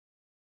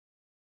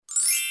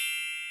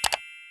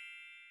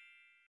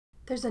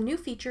There's a new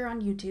feature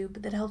on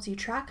YouTube that helps you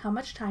track how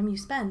much time you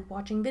spend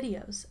watching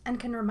videos and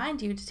can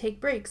remind you to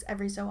take breaks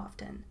every so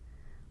often.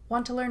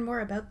 Want to learn more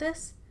about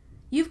this?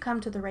 You've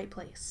come to the right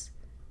place.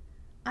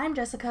 I'm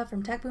Jessica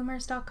from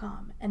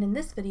techboomers.com, and in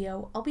this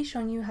video, I'll be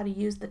showing you how to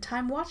use the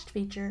Time Watched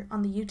feature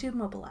on the YouTube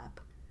mobile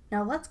app.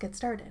 Now let's get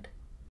started.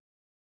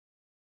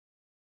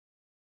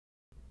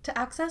 To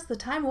access the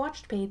Time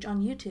Watched page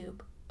on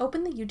YouTube,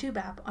 open the YouTube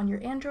app on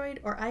your Android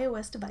or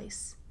iOS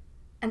device,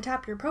 and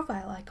tap your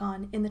profile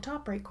icon in the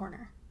top right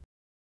corner.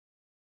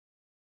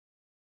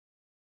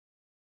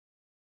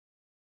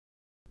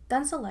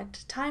 Then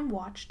select Time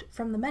Watched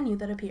from the menu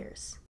that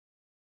appears.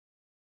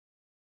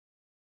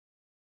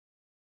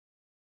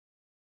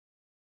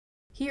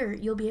 Here,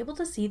 you'll be able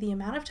to see the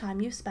amount of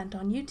time you've spent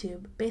on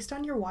YouTube based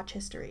on your watch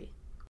history.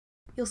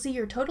 You'll see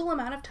your total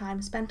amount of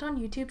time spent on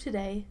YouTube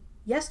today,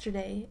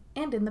 yesterday,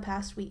 and in the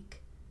past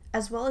week,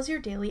 as well as your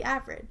daily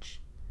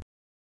average.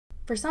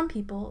 For some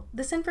people,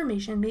 this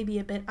information may be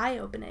a bit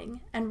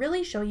eye-opening and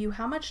really show you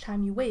how much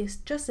time you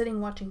waste just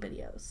sitting watching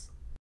videos.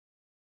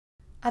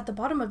 At the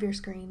bottom of your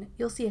screen,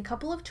 you'll see a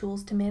couple of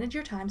tools to manage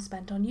your time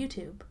spent on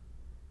YouTube.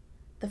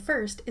 The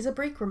first is a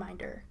break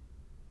reminder.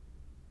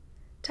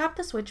 Tap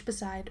the switch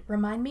beside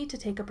Remind Me to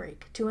Take a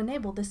Break to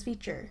enable this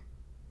feature.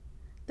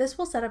 This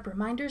will set up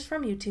reminders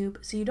from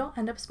YouTube so you don't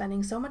end up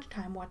spending so much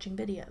time watching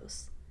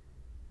videos.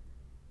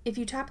 If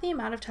you tap the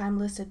amount of time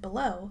listed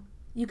below,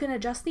 you can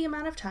adjust the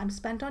amount of time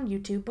spent on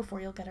YouTube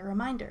before you'll get a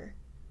reminder.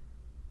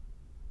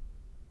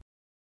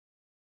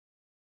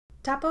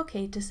 Tap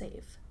OK to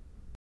save.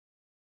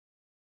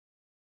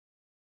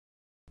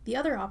 The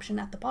other option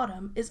at the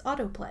bottom is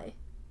Autoplay.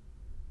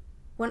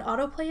 When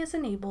Autoplay is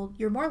enabled,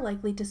 you're more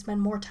likely to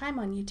spend more time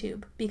on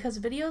YouTube because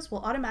videos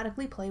will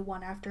automatically play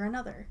one after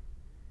another.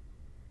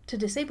 To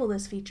disable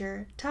this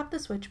feature, tap the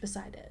switch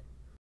beside it.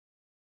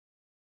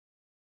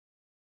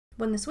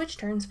 When the switch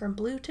turns from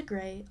blue to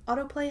gray,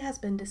 Autoplay has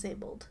been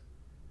disabled.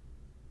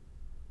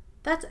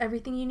 That's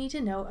everything you need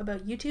to know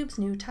about YouTube's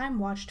new Time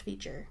Watched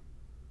feature.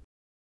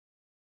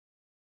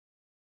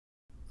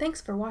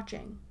 Thanks for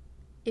watching.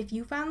 If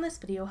you found this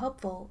video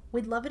helpful,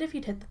 we'd love it if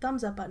you'd hit the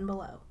thumbs up button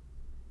below.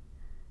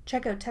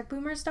 Check out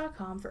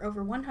techboomers.com for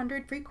over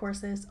 100 free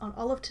courses on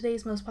all of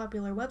today's most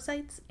popular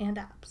websites and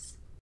apps.